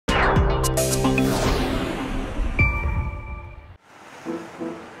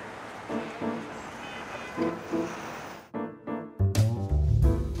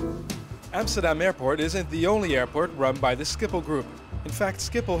Amsterdam Airport isn't the only airport run by the Schiphol Group. In fact,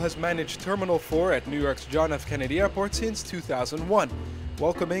 Schiphol has managed Terminal 4 at New York's John F. Kennedy Airport since 2001,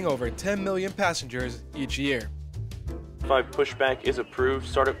 welcoming over 10 million passengers each year. 5 pushback is approved,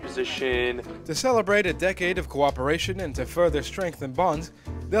 startup position. To celebrate a decade of cooperation and to further strengthen bonds,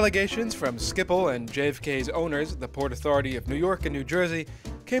 delegations from Schiphol and JFK's owners, the Port Authority of New York and New Jersey,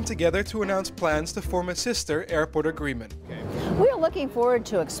 came together to announce plans to form a sister airport agreement. We are looking forward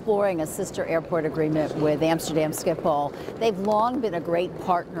to exploring a sister airport agreement with Amsterdam Schiphol. They've long been a great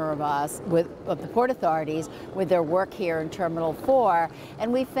partner of us, of the port authorities, with their work here in Terminal 4,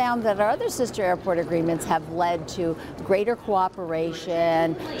 and we found that our other sister airport agreements have led to greater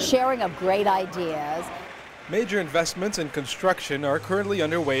cooperation, sharing of great ideas. Major investments in construction are currently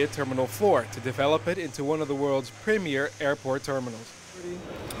underway at Terminal 4 to develop it into one of the world's premier airport terminals.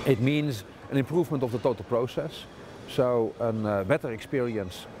 It means an improvement of the total process, so a better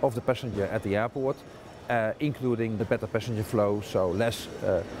experience of the passenger at the airport, including the better passenger flow, so less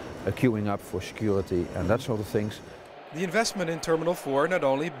queuing up for security and that sort of things. The investment in Terminal 4 not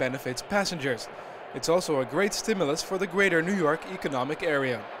only benefits passengers, it's also a great stimulus for the greater New York economic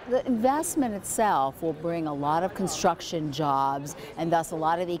area. The investment itself will bring a lot of construction jobs and thus a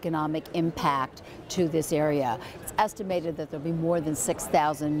lot of economic impact to this area. It's estimated that there'll be more than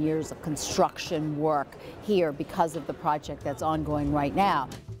 6,000 years of construction work here because of the project that's ongoing right now.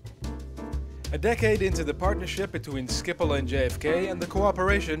 A decade into the partnership between Schiphol and JFK, and the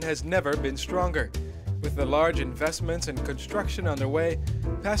cooperation has never been stronger. With the large investments and construction underway,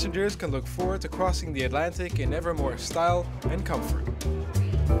 passengers can look forward to crossing the Atlantic in ever more style and comfort.